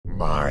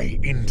My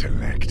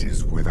intellect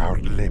is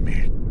without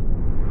limit.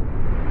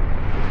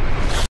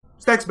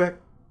 Staxx back.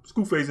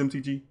 School phase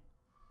MTG.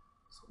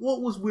 So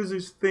what was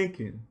Wizards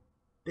thinking?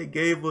 They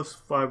gave us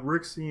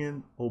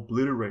Phyrexian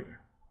Obliterator.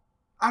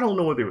 I don't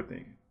know what they were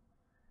thinking.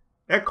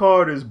 That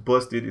card is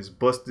busted. As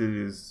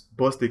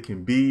busted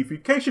can be.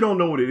 In case you don't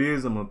know what it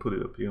is, I'm going to put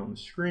it up here on the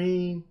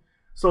screen.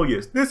 So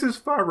yes, this is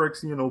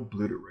Phyrexian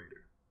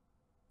Obliterator.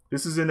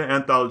 This is in the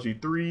Anthology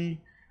 3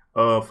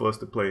 for us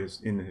to play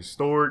in the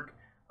Historic.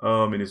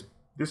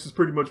 This is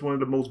pretty much one of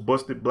the most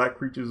busted black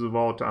creatures of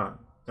all time.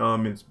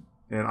 And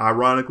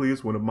ironically,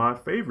 it's one of my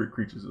favorite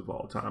creatures of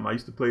all time. I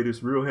used to play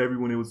this real heavy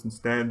when it was in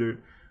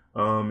Standard.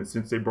 And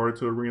since they brought it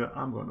to Arena,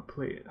 I'm going to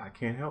play it. I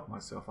can't help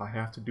myself. I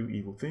have to do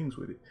evil things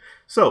with it.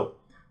 So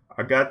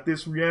I got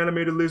this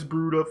Reanimator list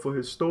brewed up for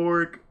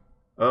Historic.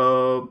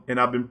 And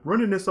I've been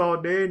running this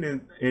all day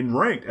and in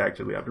Ranked,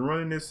 actually. I've been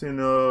running this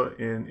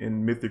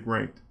in Mythic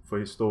Ranked for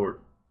Historic.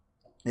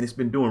 And it's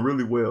been doing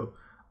really well.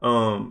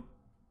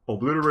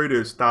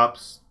 Obliterator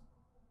stops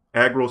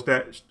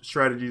aggro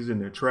strategies in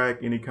their track,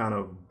 any kind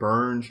of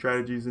burn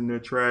strategies in their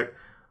track.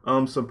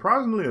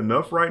 Surprisingly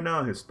enough, right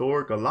now,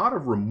 Historic, a lot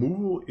of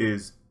removal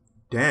is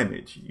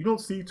damage. You don't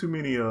see too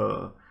many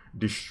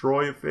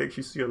destroy effects.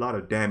 You see a lot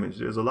of damage.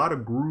 There's a lot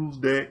of Gruul's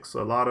decks,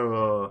 a lot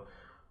of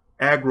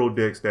aggro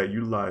decks that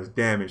utilize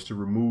damage to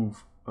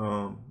remove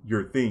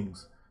your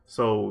things.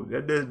 So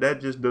that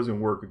just doesn't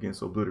work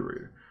against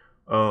Obliterator.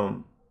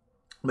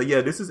 But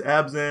yeah, this is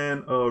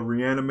Abzan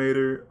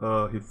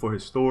Reanimator for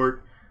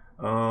Historic.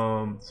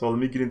 So let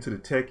me get into the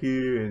tech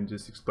here and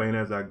just explain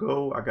as I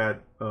go. I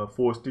got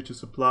 4 Stitcher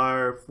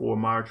Supplier, 4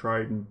 Mire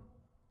Triton,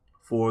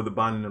 4 the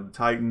Binding of the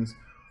Titans,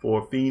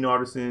 4 Fiend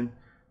Artisan.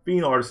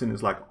 Fiend Artisan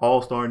is like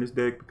all-star in this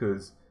deck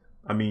because,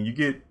 I mean,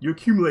 you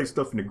accumulate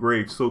stuff in the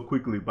grave so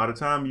quickly. By the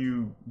time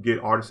you get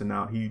Artisan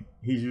out, he's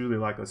usually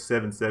like a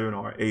 7/7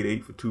 or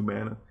 8/8 for 2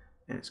 mana,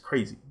 and it's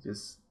crazy.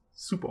 Just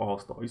super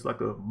all-star. He's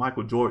like a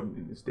Michael Jordan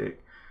in this deck.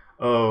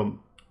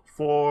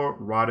 4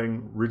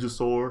 Rotting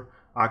Regisaur.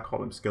 I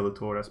call him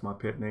Skeletor. That's my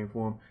pet name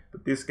for him.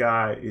 But this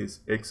guy is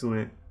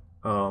excellent.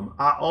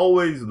 I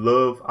always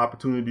love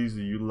opportunities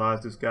to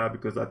utilize this guy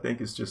because I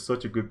think it's just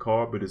such a good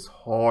card, but it's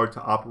hard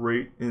to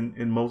operate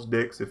in most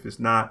decks if it's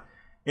not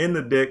in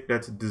the deck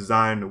that's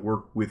designed to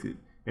work with it.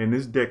 And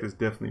this deck is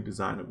definitely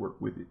designed to work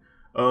with it.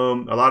 A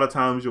lot of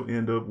times you'll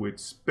end up with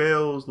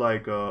spells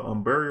like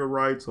Unburial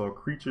Rites or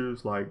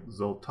creatures like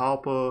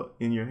Zetalpa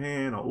in your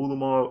hand or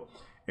Ulamog,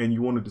 and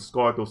you want to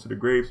discard those to the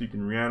grave so you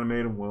can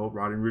reanimate them. Well,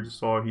 Rotting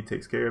Regisaur, he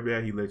takes care of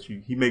that.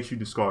 He makes you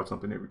discard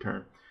something every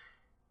turn.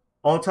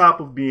 On top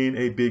of being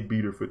a big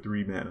beater for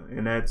 3 mana,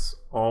 and that's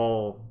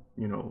all,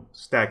 you know,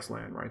 Staxx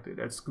land right there.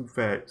 That's scoop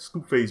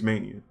phase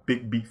mania.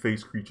 Big beat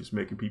face creatures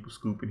making people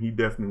scoop, and he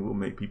definitely will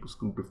make people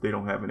scoop if they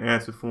don't have an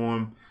answer for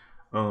him.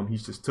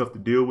 He's just tough to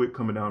deal with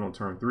coming down on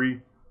turn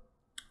 3.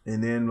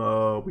 And then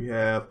we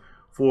have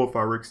 4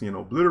 Phyrexian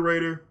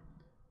Obliterator.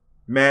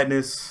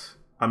 Madness.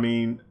 I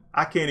mean,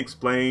 I can't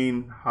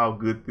explain how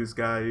good this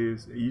guy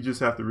is. You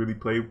just have to really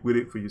play with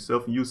it for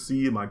yourself, and you'll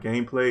see in my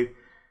gameplay.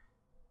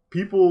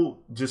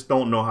 People just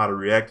don't know how to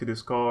react to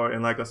this card,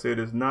 and like I said,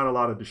 there's not a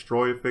lot of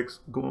destroy effects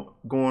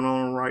going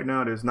on right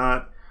now. There's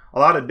not a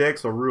lot of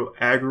decks are real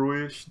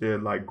aggro-ish. They're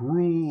like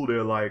Gruul,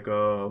 they're like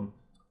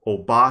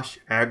Obosh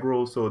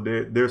aggro, so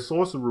their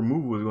source of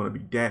removal is going to be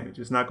damage.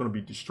 It's not going to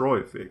be destroy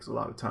effects a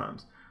lot of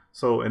times.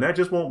 So, and that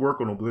just won't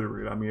work on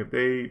Obliterator. I mean, if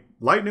they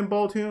lightning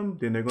bolt him,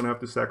 then they're going to have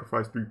to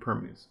sacrifice 3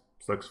 permanents.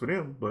 Sucks for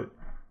them, but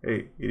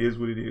hey, it is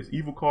what it is.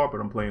 Evil card, but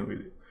I'm playing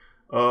with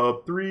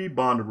it. 3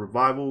 Bond of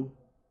Revival,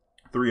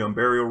 3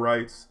 Unburial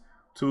Rites,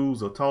 2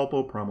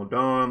 Zetalpa, Primal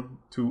Dawn,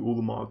 2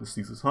 Ulamog, the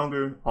Ceaseless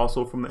Hunger,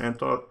 also from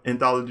the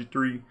Anthology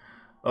 3.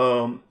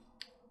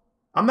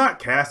 I'm not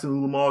casting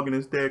Ulamog in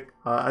this deck.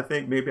 I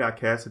think maybe I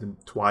casted him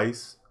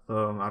twice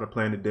out of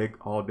playing the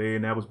deck all day,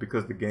 and that was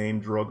because the game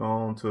drug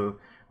on to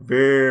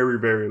very,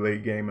 very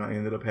late game, and I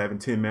ended up having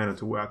 10 mana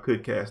to where I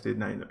could cast it,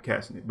 and I ended up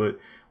casting it. But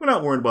we're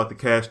not worried about the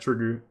cast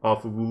trigger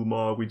off of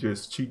Ulamog. We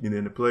just cheating it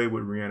into play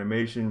with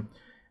reanimation.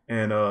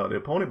 And the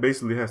opponent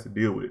basically has to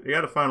deal with it. They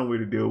got to find a way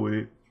to deal with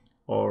it,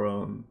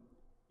 or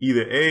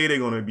either A, they're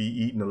going to be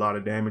eating a lot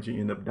of damage and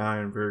end up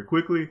dying very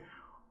quickly,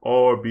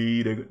 or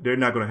B, they're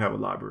not going to have a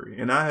library.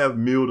 And I have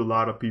milled a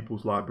lot of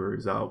people's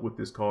libraries out with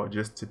this card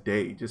just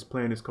today, just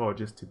playing this card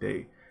just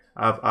today.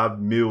 I've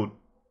milled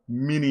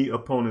many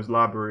opponents'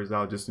 libraries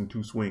out just in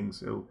 2 swings.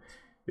 So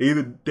they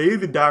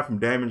either die from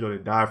damage or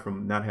they die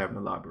from not having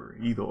a library,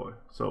 either or.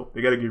 So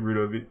they got to get rid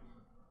of it.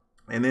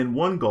 And then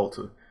 1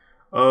 Ghalta.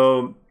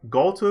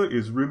 Ghalta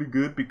is really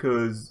good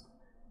because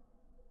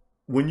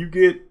when you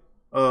get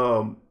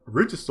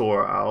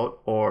Regisaur out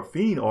or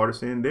Fiend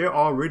Artisan, they're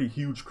already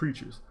huge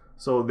creatures.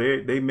 So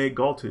they make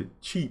Ghalta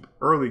cheap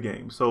early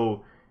game.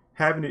 So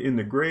having it in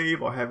the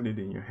grave or having it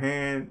in your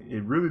hand,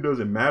 it really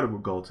doesn't matter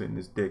with Ghalta in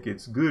this deck.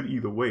 It's good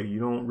either way. You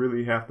don't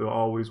really have to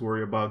always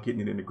worry about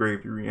getting it in the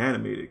grave to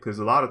reanimate it, because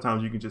a lot of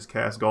times you can just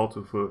cast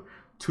Ghalta for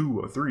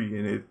 2 or 3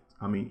 and it,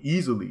 I mean,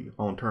 easily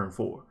on turn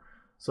 4.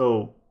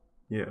 So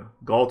Yeah,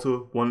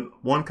 Ghalta,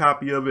 one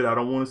copy of it. I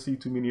don't want to see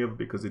too many of it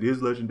because it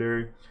is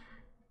legendary.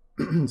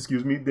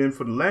 Excuse me. Then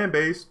for the land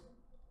base,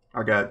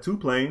 I got 2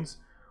 plains,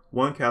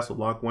 1 Castle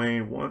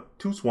Locthwain,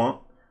 2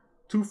 swamp,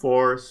 2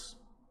 forests,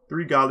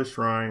 3 Godless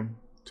Shrine,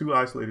 2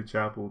 Isolated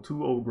Chapel,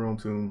 2 Overgrown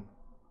Tomb,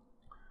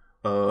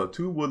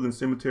 2 Woodland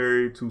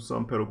Cemetery, 2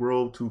 Sunpetal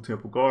Grove, 2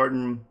 Temple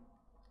Garden,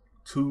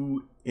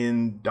 2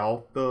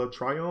 Indatha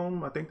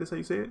Triome, I think that's how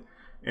you say it,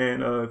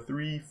 and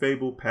 3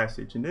 Fabled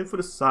Passage. And then for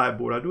the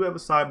sideboard, I do have a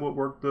sideboard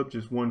worked up,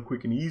 just one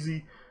quick and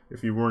easy.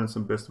 If you're running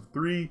some best of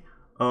 3,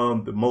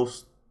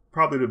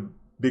 probably the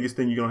biggest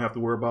thing you're gonna have to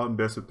worry about in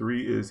best of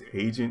 3 is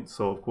agent.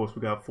 So of course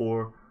we got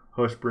 4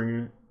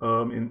 Hushbringer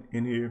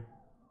in here.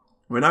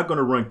 We're not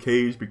gonna run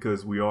Cage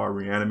because we are a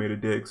Reanimator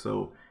deck,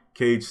 so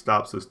Cage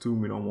stops us too.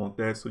 We don't want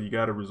that, so you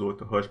gotta resort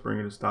to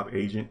Hushbringer to stop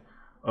agent.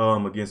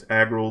 Against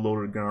aggro,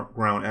 loaded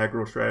ground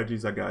aggro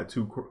strategies, I got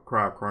 2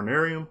 Cry of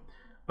Carnarium.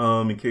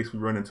 In case we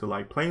run into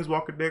like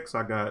Planeswalker decks,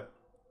 I got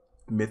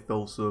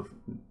Mythos of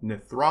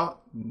Nethroi.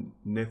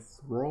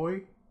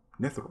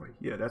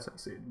 Yeah, that's how I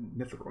say it.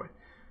 Nethroi.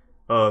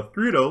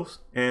 3 of those,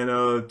 and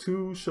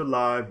 2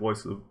 Shalai,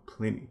 Voice of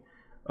Plenty.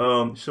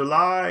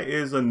 Shalai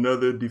is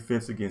another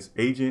defense against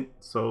agent,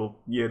 so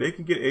yeah, they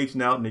can get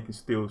agent out and they can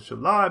steal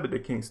Shalai, but they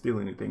can't steal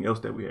anything else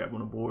that we have on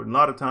the board. And a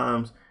lot of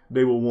times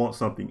they will want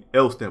something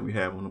else that we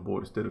have on the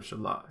board instead of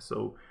Shalai.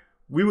 So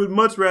we would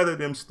much rather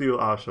them steal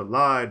our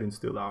Shalai than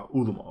steal our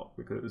Ulamog,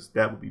 because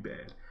that would be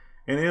bad.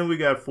 And then we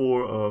got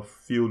 4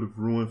 Field of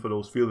Ruin for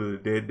those Field of the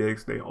Dead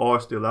decks. They are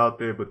still out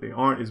there, but they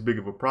aren't as big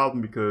of a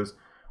problem because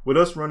with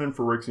us running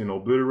Phyrexian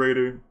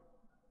Obliterator,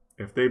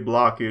 if they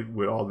block it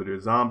with all of their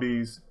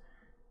zombies,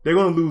 they're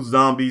going to lose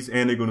zombies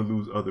and they're going to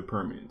lose other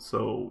permanents.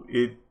 So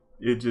it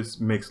just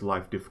makes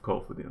life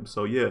difficult for them.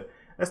 So yeah,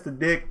 that's the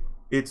deck.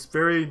 It's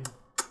very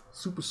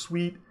super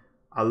sweet.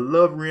 I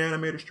love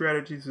Reanimator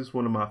strategies. It's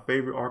one of my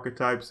favorite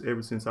archetypes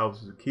ever since I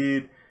was a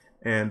kid.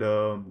 And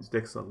this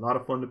deck's a lot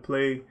of fun to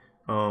play.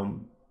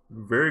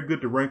 Very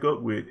good to rank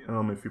up with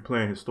if you're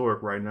playing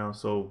Historic right now.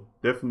 So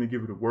definitely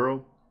give it a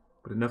whirl.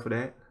 But enough of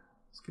that.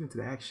 Let's get into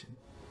the action.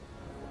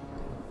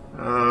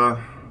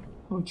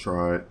 I'll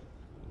try it.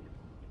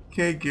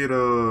 Can't get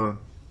a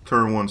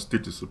turn 1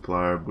 Stitcher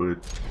Supplier, but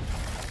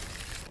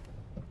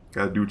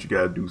gotta do what you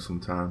gotta do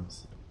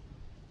sometimes.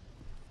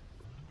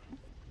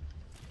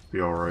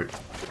 Be alright.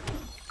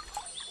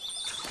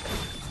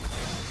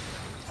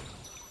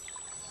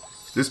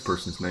 This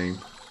person's name.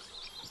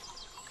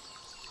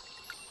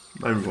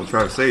 I'm not even gonna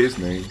try to say his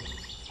name.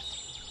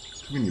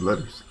 Too many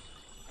letters.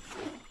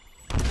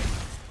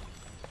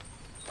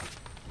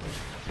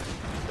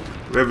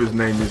 Whatever his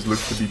name is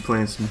looks to be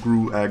playing some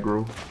Gru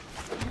aggro.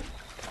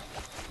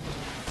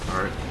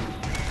 Alright.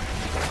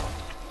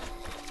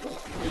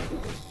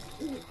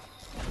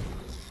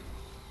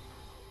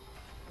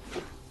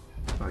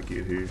 I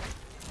get here.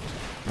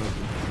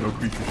 No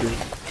creature here.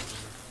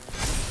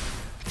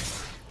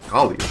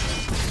 Ghalta.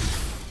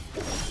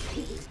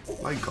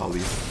 I like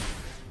Ghalta.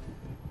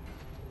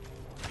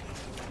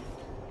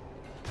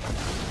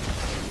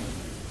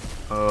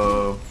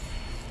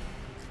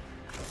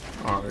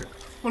 Alright.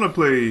 I'm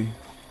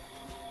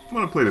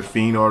gonna play the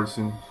Fiend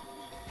Artisan.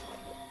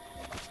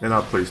 Then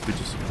I'll play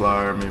Stitcher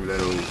Supplier. Maybe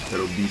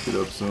that'll beef it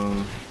up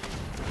some.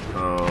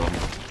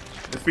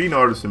 The Fiend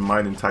Artisan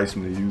might entice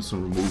me to use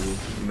some removal.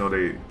 You know,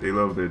 they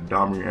love their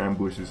dominant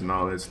ambushes and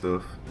all that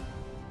stuff.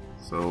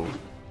 So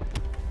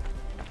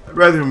I'd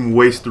rather him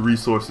waste the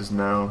resources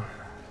now.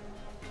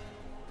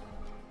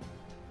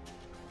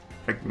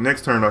 Like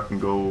next turn I can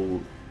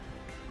go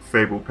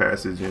Fabled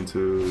Passage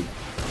into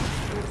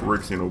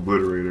Phyrexian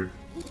Obliterator.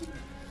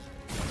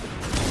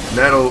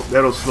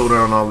 That'll slow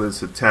down all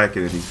this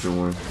attacking that he's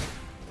doing.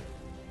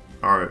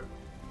 Alright.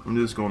 I'm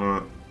just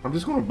gonna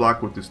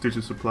block with the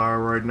Stitcher Supplier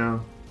right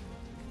now.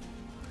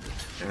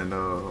 And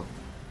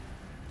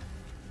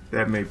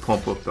that may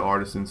pump up the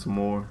Artisan some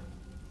more.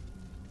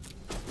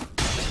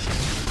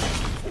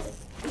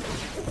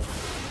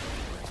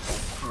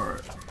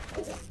 Alright.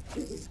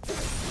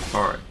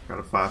 Alright, got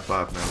a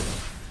 5/5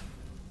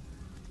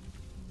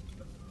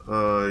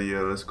 now. Yeah,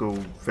 let's go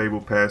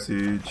Fabled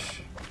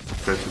Passage.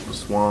 Fetch up a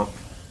swamp.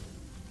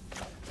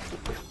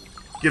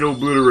 Get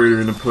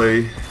Obliterator into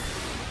play.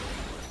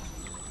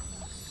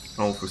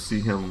 I don't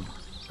foresee him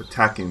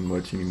attacking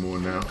much anymore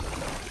now.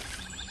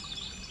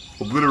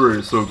 Obliterator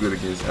is so good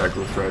against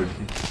aggro strategy.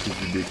 It's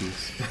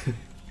ridiculous.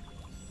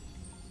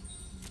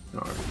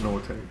 Alright, no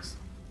attacks.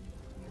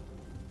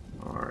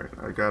 Alright,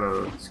 I got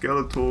a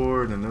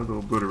Skeletor and another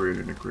Obliterator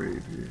in the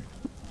grave here.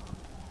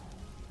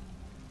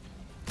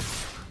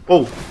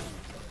 Oh!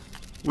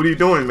 What are you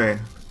doing, man?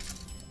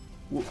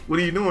 What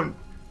are you doing?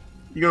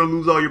 You're gonna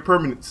lose all your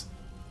permanents.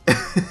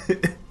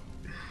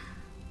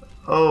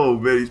 Oh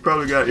man, he's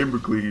probably got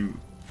Embercleave.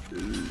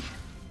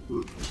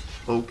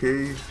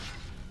 Okay.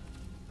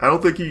 I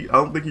don't think he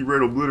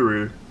read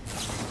Obliterator.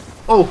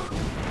 Oh!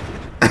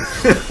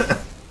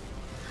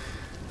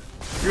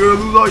 You're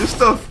gonna lose all your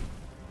stuff.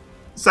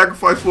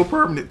 Sacrifice 4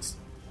 permanents.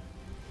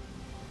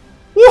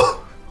 Woo!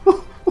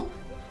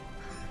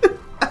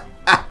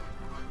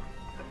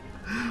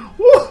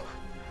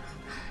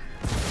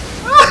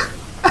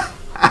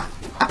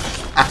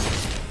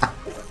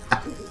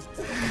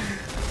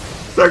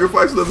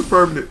 Sacrifice another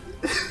permanent.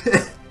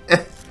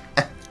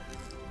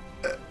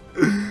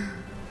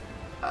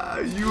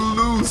 You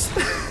lose.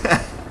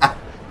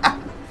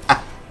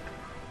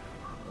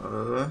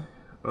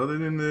 Other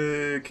than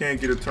the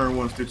can't get a turn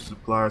 1 Stitch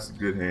Supplier, it's a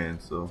good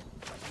hand. So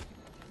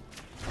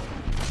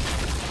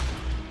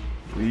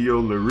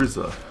Leo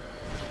Larissa.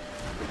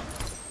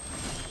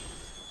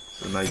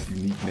 It's a nice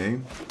unique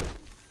name.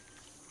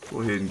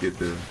 Go ahead and get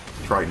the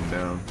Triton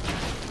down.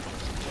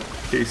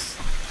 In case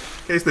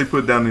they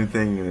put down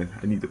anything,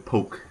 I need to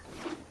poke.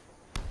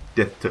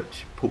 Death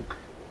touch, poke.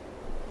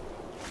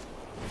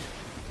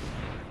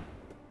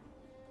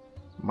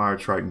 Mire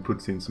Triton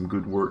puts in some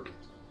good work,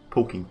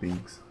 poking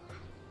things.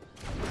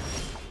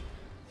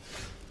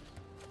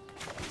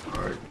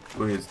 Alright,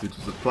 go ahead and stitch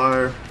a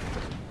Supplier.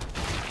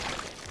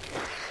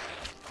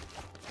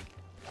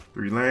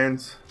 3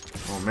 lands.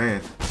 Oh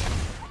man,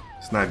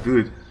 it's not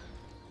good.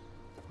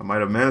 I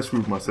might have mana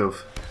screwed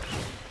myself.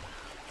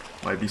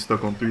 Might be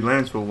stuck on 3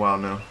 lands for a while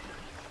now.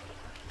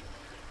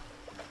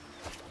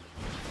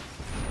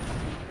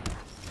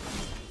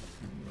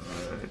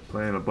 Alright,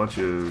 playing a bunch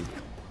of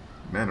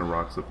mana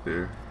rocks up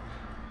there.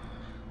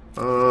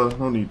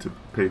 No need to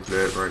pay for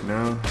that right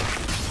now.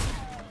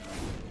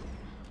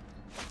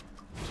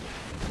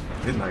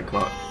 Midnight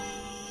Clock.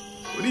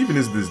 What even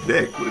is this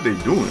deck? What are they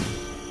doing?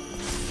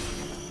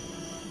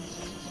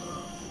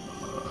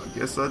 I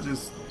guess I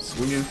just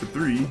swing in for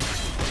 3.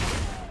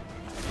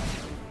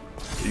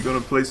 Are you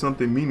gonna play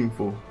something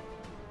meaningful?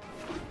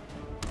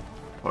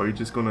 Or are you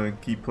just gonna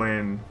keep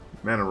playing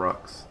mana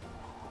rocks?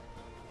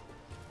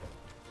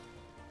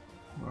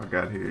 I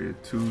got here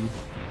 2.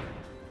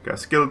 Got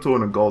Skeletor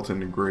and a Ghalta in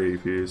the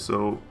grave here.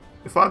 So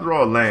if I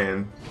draw a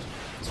land,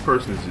 this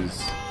person is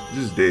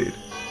just dead.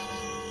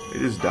 They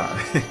just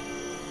die.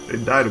 They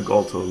die to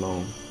Ghalta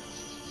alone.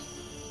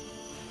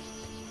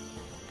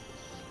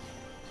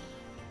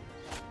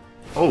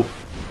 Oh,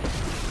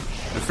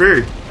 the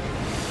fairy,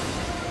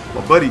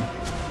 my buddy.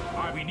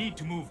 We need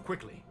to move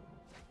quickly.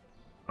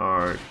 All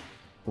right.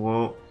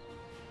 Well,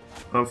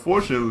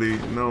 unfortunately,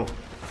 no.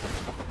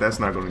 That's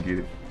not gonna get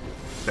it.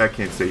 That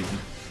can't save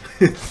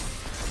you.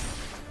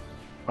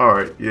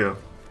 Alright, yeah.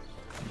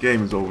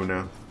 Game is over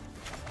now.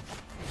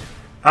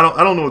 I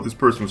don't know what this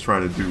person was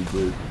trying to do,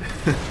 but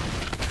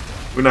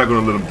we're not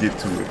gonna let them get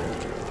to it.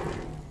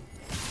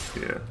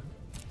 Yeah.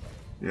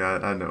 Yeah,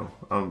 I know.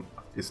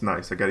 It's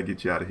nice. I gotta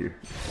get you out of here.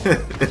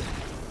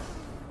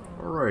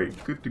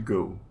 Alright, good to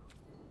go.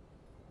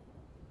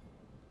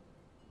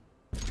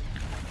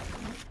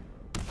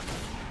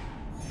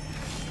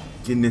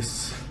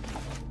 Guinness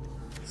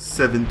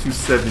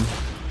 727.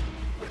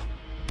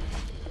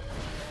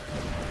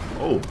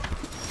 Oh,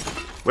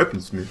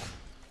 Weaponsmith.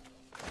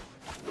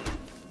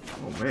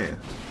 Oh man,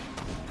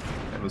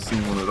 haven't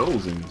seen one of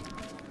those in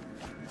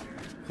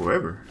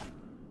forever.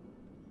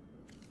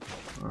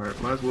 Alright,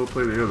 might as well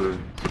play the other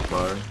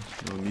Supplier.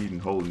 No need in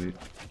holding it.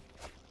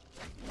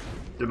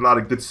 Get a lot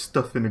of good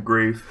stuff in the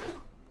grave.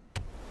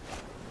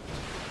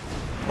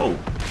 Oh,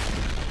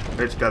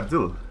 Edge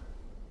Godzilla.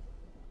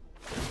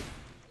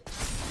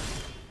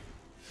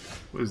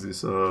 What is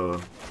this,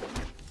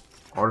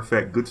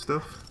 artifact good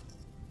stuff?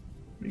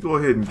 Let me go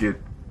ahead and get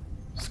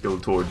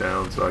Skeletor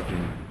down so I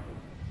can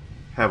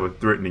have a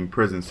threatening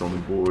presence on the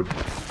board.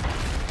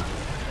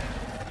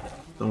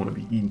 Don't want to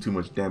be eating too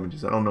much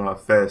damages. I don't know how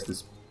fast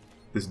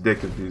this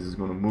deck of his is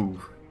going to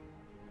move.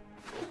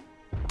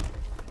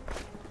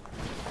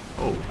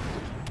 Oh.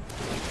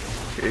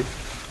 Okay.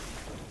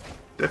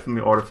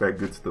 Definitely artifact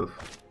good stuff.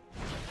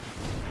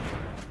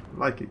 I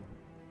like it.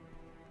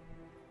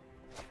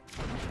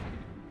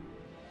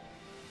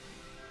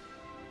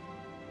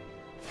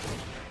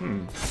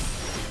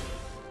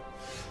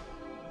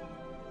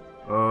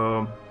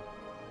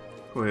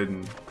 Go ahead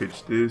and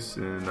pitch this,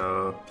 and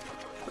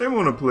they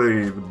want to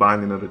play the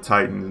Binding of the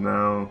Titans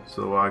now,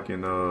 so I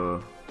can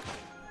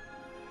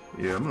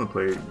yeah, I'm gonna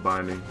play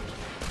Binding,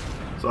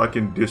 so I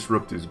can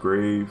disrupt his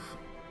grave.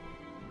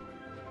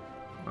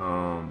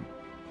 Yeah,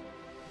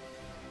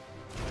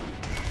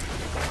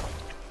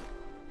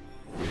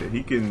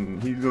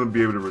 he's gonna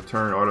be able to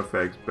return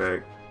artifacts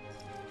back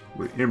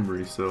with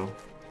Emery, so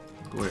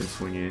go ahead and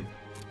swing in.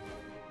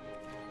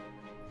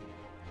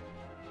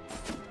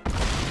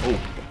 Oh,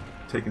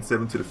 taking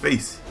 7 to the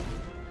face.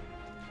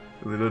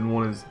 He doesn't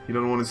want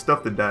his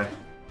stuff to die.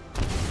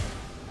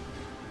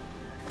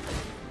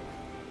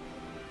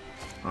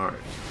 All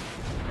right.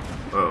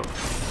 Oh.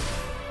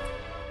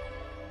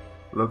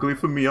 Luckily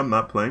for me, I'm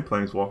not playing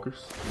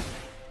Planeswalkers.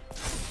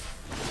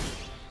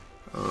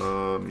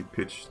 Let me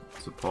pitch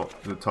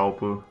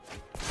Zetalpa.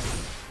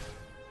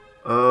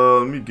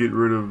 Let me get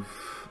rid of,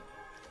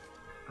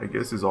 I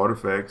guess, his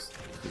artifacts,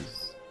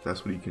 because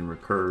that's what he can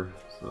recur.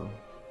 So,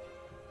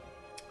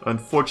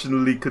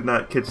 unfortunately, could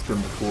not catch them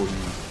before he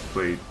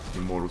played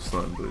Immortal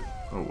Sun, but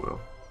oh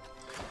well.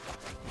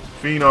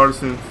 Fiend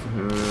Artisan,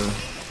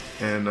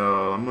 and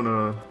I'm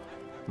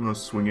gonna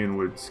swing in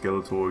with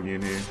Skeletor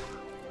again here.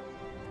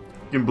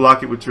 You can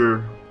block it with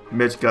your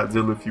Mech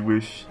Godzilla if you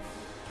wish.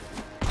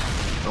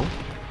 Nope.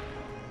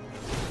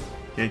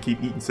 Can't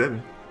keep eating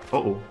 7.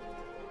 Uh-oh.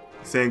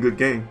 Saying good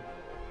game.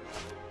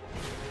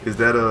 Is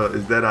that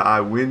a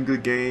I win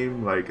good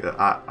game? Like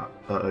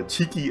a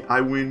cheeky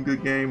I win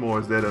good game? Or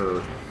is that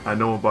a I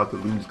know I'm about to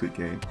lose good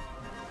game?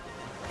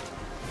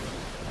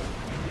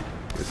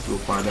 Guess we'll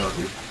find out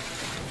here.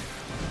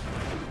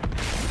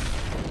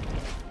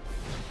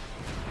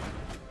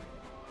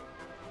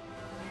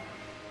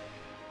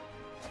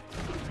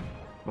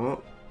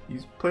 Well,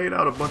 he's played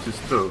out a bunch of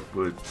stuff,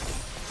 but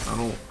I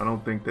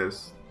don't think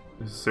that's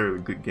necessarily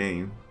a good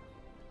game.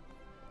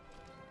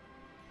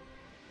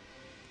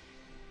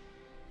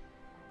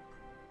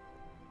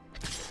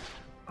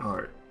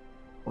 Alright.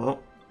 Well,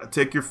 I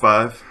take your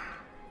 5.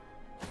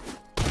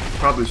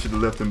 Probably should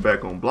have left him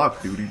back on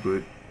block duty,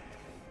 but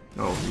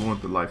no, you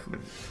want the life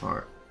limit.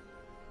 Alright.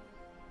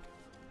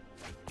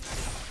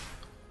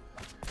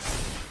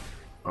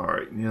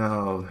 Alright,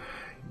 now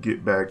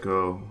get back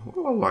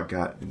what I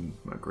got in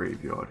my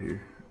graveyard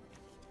here.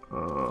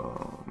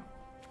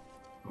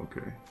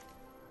 Okay.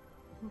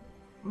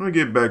 I'm gonna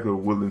get back to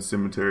Woodland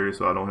Cemetery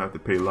so I don't have to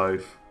pay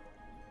life.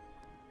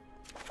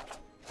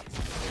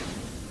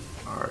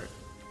 Alright.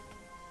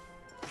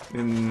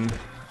 And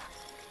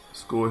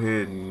let's go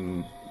ahead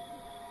and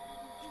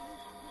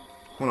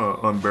wanna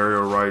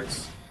Unburial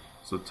Rites,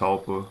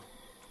 Zetalpa.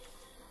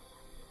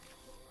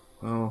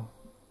 Well,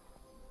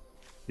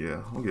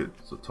 yeah, I'll get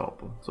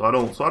Zetalpa. So I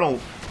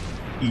don't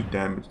eat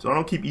damage. So I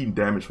don't keep eating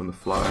damage from the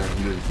flyer.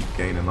 He doesn't keep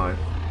gaining life.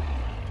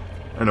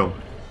 I know,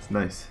 it's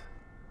nice.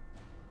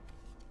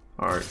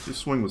 Alright, just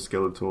swing with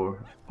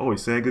Skeletor. Oh,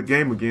 he's saying good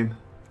game again.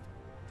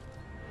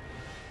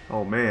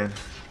 Oh man.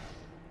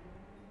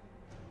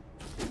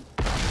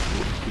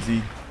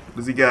 What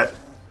does he got?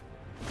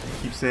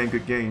 He keeps saying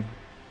good game.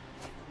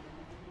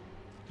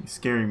 He's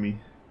scaring me.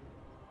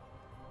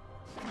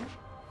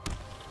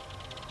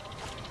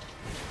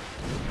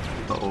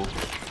 Uh-oh.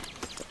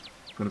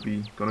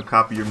 Gonna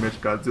copy your Mesh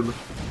Godzilla.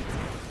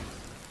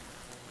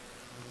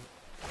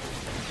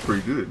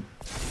 Pretty good.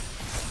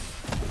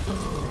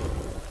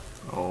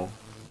 Oh,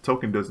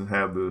 token doesn't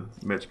have the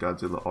Mesh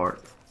Godzilla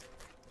art.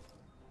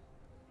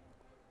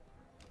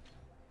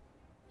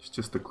 It's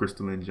just a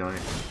crystalline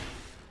giant.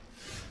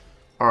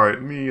 Alright,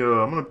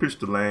 I'm gonna pitch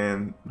the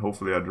land.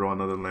 Hopefully I draw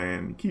another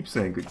land. You keep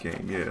saying good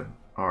game, yeah.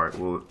 Alright,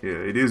 well, yeah,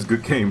 it is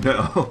good game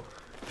now.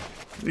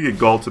 You get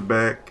Ghalta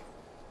back,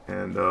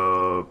 and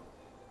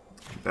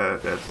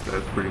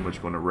that's pretty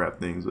much gonna wrap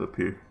things up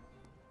here.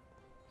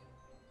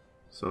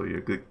 So yeah,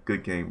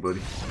 good game, buddy.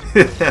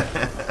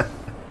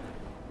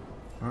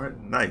 Alright,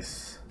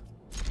 nice.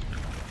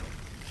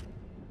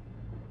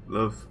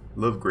 Love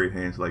great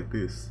hands like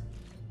this.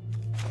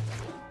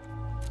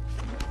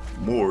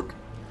 Morgue.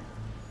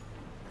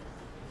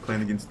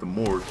 Playing against the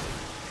Morgue.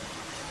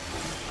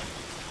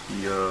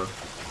 The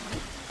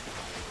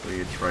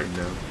Mire Triton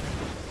now.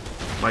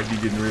 Might be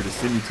getting ready to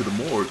send me to the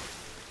Morgue.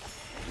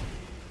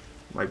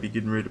 Might be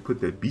getting ready to put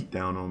that beat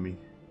down on me.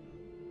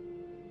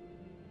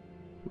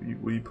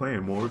 What are you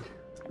playing, Morgue?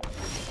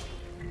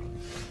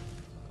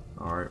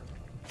 Alright.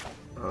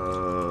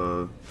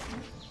 Well,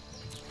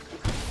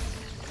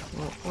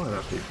 why did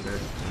I pick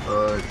that?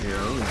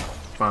 Yeah, let me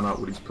find out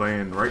what he's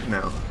playing right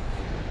now.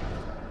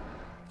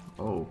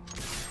 Oh.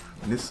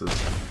 Nissa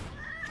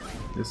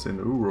and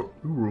Uro.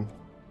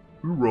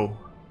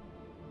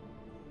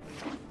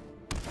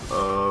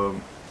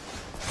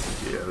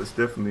 Yeah, let's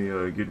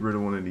definitely get rid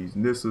of one of these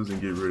Nissas and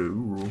get rid of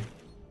Uro.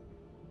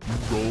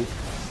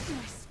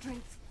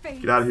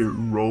 Get out of here,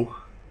 Uro.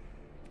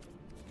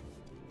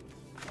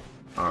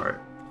 Alright.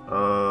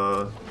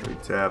 They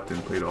tapped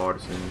and played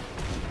Artisan.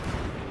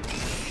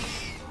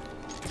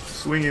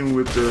 Swinging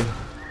with the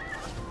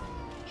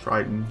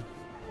Triton.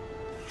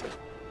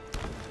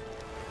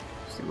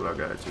 See what I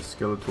got, just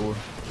Skeletor.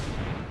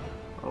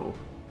 Oh.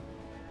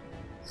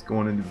 It's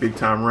going into big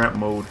time ramp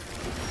mode.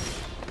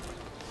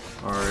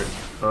 Alright,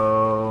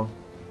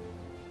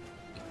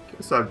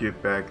 guess I'll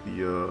get back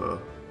the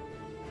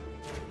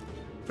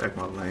back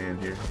my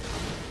land here.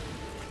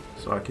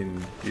 So I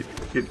can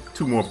get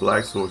 2 more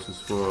black sources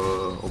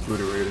for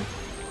Obliterator.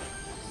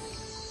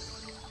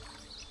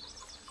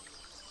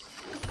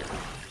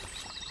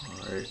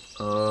 Alright,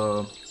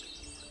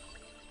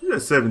 he's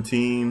at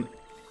 17.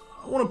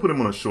 I want to put him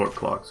on a short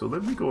clock, so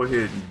let me go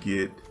ahead and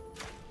get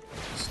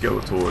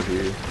Skeletor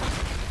here.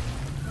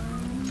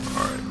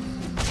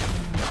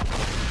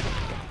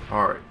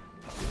 Alright.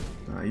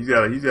 He's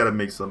gotta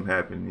make something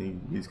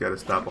happen. He's gotta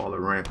stop all the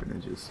ramping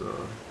and just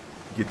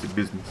get to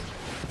business.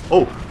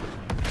 Oh!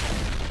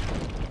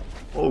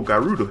 Oh,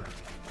 Garuda.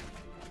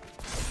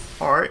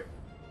 Alright.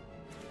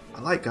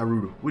 I like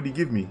Garuda. What did he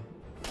give me?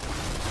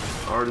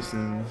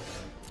 Artisan.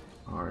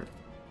 Alright.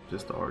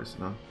 Just the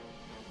Artisan,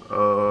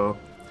 huh?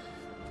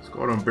 Let's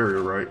go on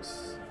Unburial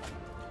Rites.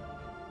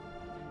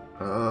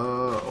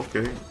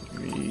 Okay.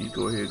 Let me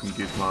go ahead and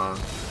get my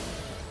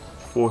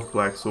 4th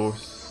black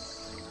source.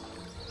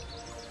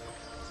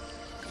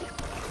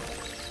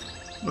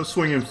 I'm gonna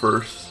swing in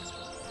first.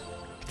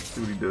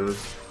 See what he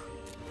does.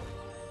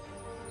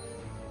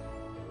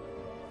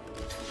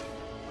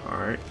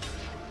 Alright.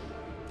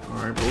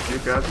 Alright, both your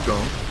guys are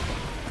gone.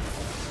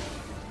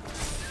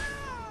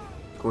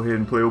 Go ahead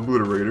and play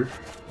Obliterator.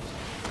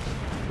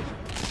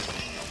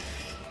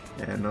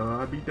 And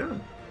I'll be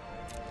done.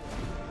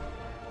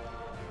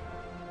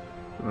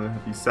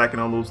 Gonna be sacking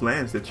all those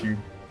lands that you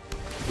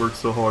worked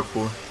so hard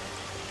for.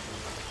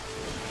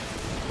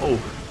 Oh,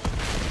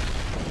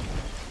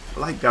 I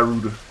like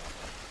Garuda.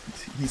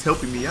 He's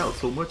helping me out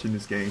so much in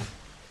this game.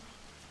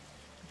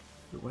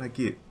 What I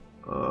get?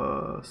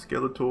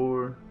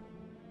 Skeletor.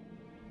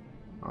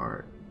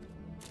 Alright.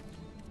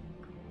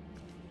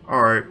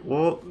 Alright,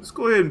 well, let's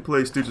go ahead and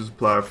play Stitch of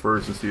Supplier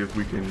first and see if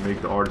we can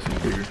make the Artisan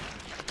bigger.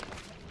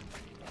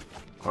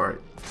 Alright.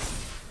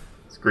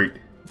 It's great.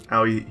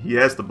 Now he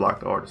has to block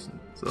the Artisan,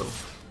 so...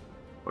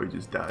 or he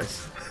just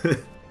dies.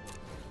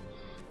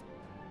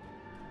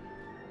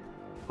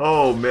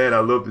 Oh man, I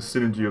love the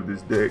synergy of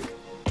this deck.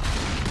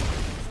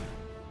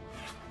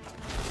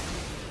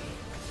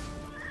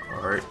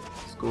 Alright,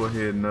 let's go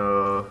ahead and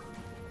look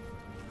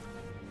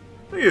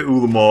at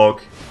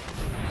Ulamog.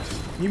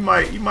 He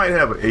might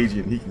have an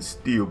agent he can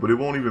steal, but it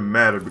won't even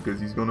matter because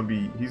he's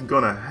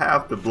gonna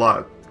have to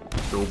block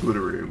the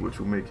Obliterator, which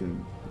will make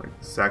him like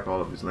sack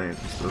all of his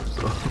lands and stuff.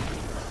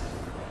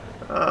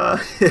 So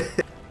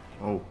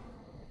oh,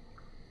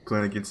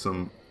 playing against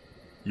some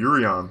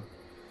Urion,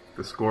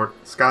 the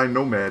Sky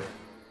Nomad.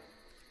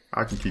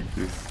 I can keep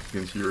this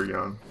against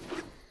Urion.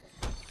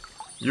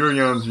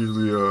 Urion's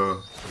usually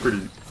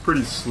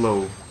pretty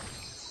slow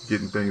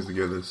getting things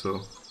together,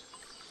 so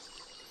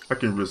I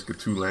can risk a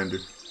 2-lander.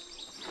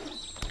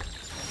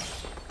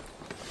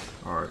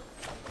 Alright,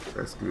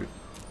 that's good.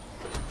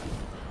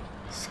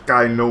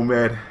 Sky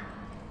Nomad.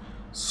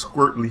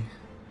 Squirtly.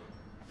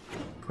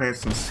 Plant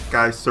some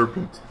Sky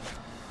Serpent.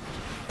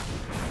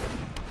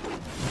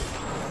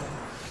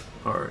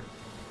 Alright.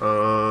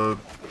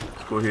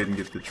 Let's go ahead and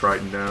get the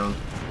Triton down.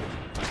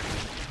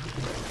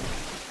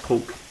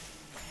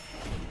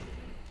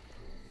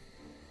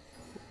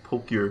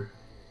 Poke your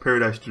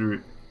Paradise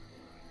Druid.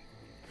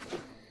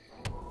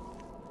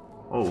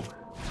 Oh.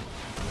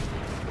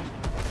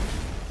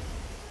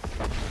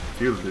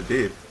 Field of the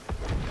Dead.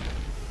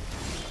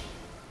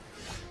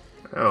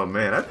 Oh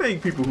man, I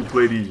think people who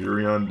play these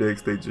Urion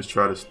decks, they just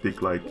try to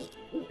stick like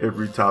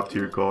every top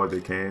tier card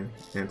they can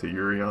into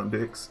Urion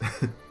decks.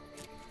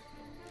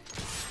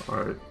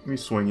 Alright, let me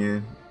swing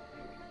in.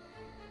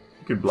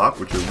 You can block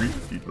with your Reef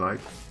if you'd like.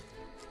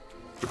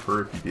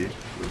 Prefer if you did.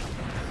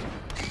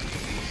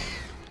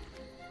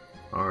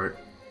 Alright.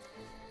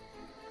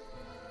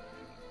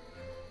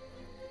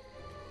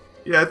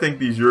 Yeah, I think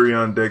these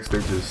Urion decks,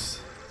 they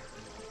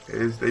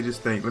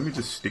just think, let me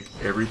just stick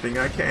everything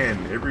I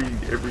can,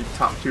 every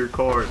top tier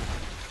card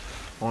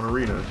on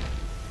Arena.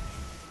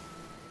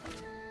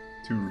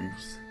 2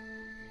 Reefs.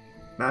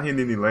 Not hitting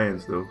any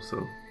lands though,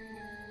 so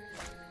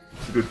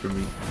it's good for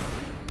me.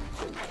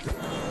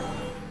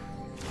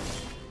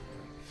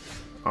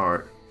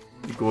 Alright,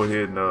 go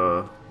ahead and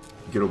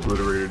get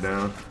Obliterator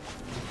down.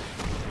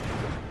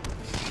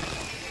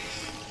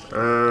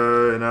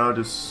 And I'll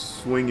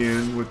just swing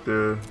in with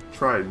the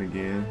Triton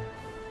again.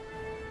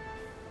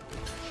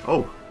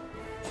 Oh,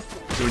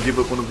 he's gonna give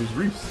up one of his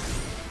Reefs.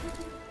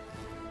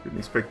 Didn't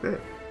expect that.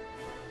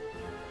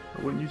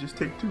 Why wouldn't you just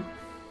take 2?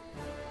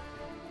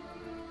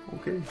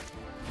 Okay.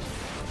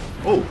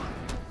 Oh,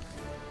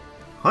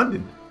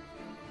 Hunden.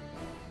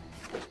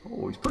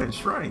 Oh, he's playing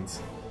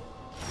Shrines.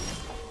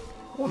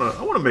 I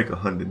wanna make a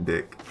Hunden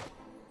deck.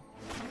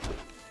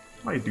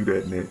 Might do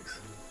that next.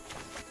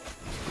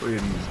 Go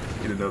ahead and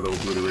get another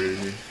Obliterator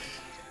here.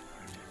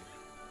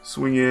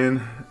 Swing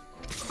in.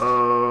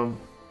 I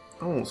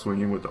won't swing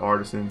in with the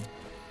Artisan.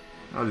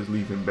 I'll just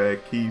leave him back.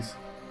 He's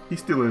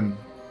still in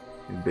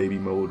baby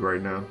mode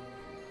right now.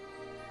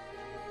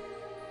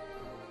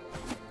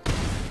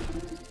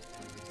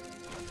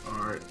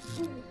 Alright.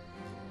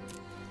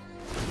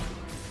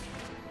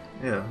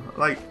 Yeah,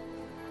 like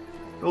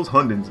those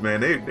Hundens,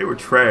 man, they were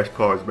trash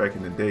cards back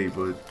in the day,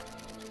 but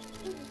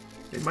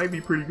they might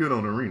be pretty good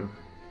on Arena.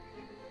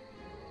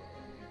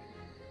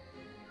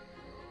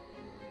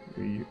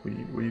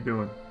 What are you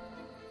doing?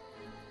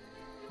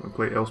 Wanna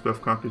play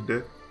Elspeth Conquers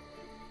Death?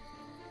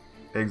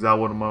 Exile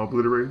one of my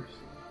Obliterators?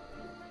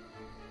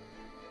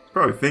 He's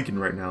probably thinking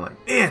right now,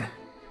 like, man,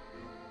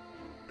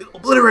 the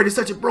Obliterator is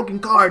such a broken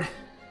card.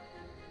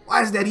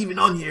 Why is that even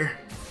on here?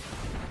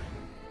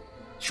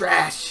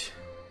 Trash.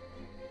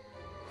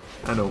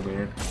 I know,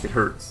 man. It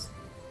hurts.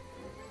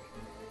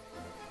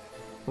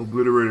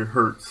 Obliterator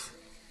hurts.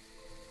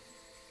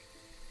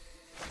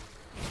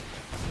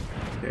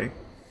 Okay.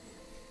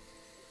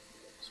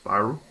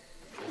 Spiral.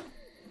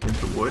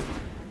 Into what?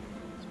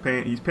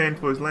 He's paying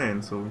for his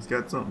land, so he's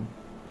got something.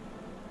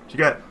 What you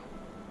got?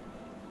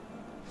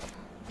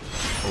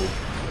 Oh,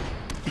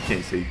 he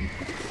can't save you.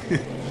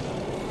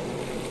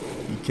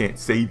 He can't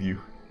save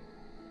you.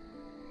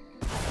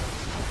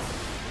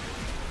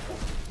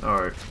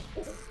 Alright.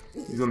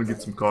 He's gonna get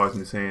some cards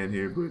in his hand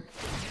here, but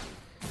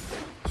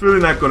it's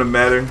really not gonna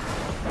matter.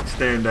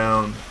 Staring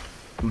down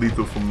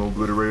lethal from the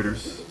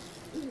Obliterators.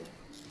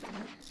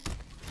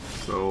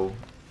 So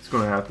he's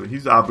gonna have to,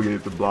 he's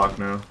obligated to block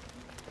now.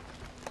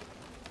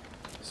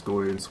 Let's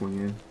go ahead and swing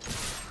in.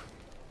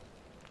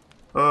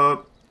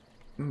 Let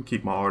me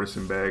keep my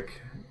artisan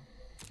back.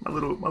 My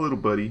little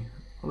buddy,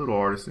 my little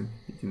artisan.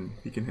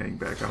 He can hang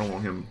back. I don't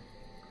want him.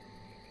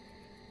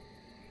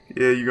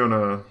 Yeah,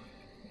 you're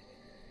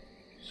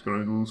just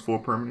gonna lose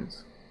 4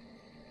 permanents,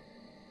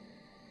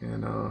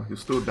 and you'll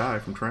still die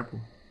from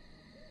trample.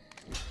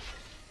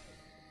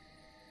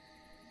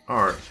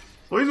 All right,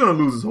 so he's gonna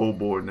lose his whole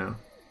board now.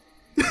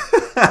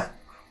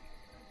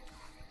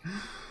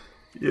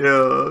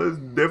 Yeah, we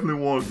definitely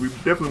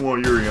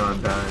want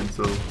Urion dying.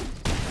 So,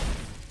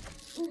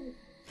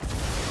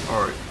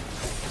 all right,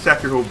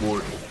 sack your whole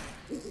board.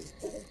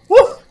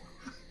 Woo!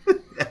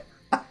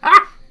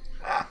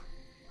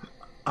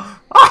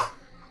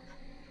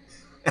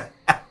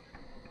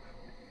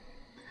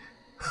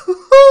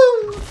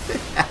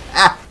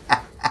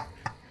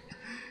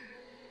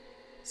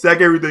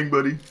 Sack everything,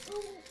 buddy.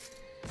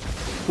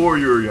 Poor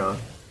Urion.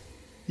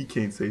 He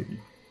can't save you.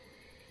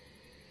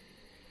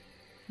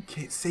 He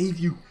can't save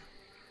you.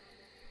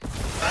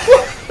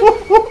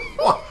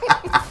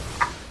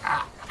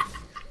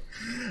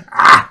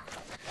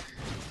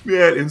 We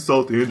had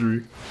insult to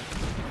injury.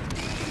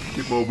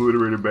 Get my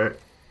Obliterator back.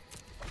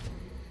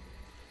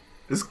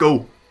 Let's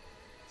go.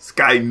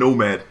 Sky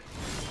Nomad.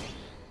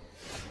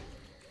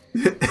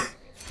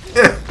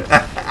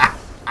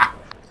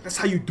 That's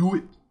how you do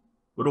it.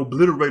 With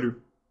Obliterator.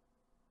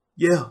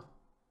 Yeah.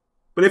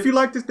 But if you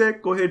like this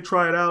deck, go ahead and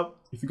try it out.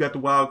 If you got the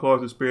wild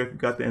cards to spare, if you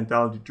got the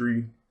Anthology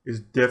tree, it's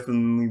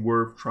definitely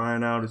worth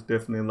trying out. It's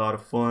definitely a lot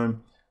of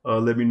fun.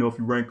 Let me know if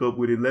you rank up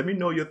with it. Let me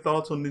know your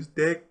thoughts on this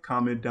deck.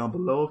 Comment down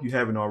below. If you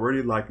haven't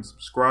already, like and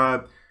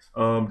subscribe.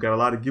 Got a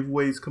lot of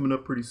giveaways coming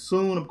up pretty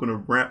soon. I'm going to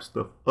ramp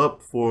stuff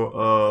up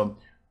for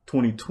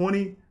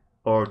 2020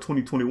 or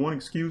 2021,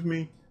 excuse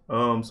me.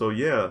 So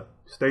yeah,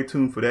 stay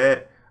tuned for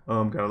that.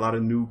 Got a lot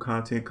of new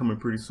content coming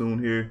pretty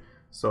soon here.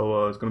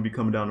 So it's going to be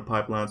coming down the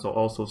pipeline. So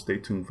also stay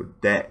tuned for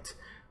that.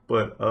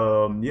 But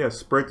yeah,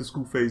 spread the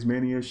School Phase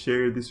Mania.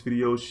 Share this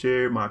video.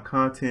 Share my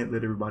content.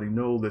 Let everybody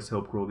know. Let's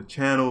help grow the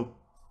channel.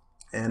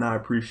 And I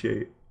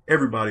appreciate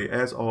everybody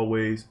as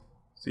always.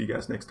 See you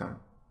guys next time.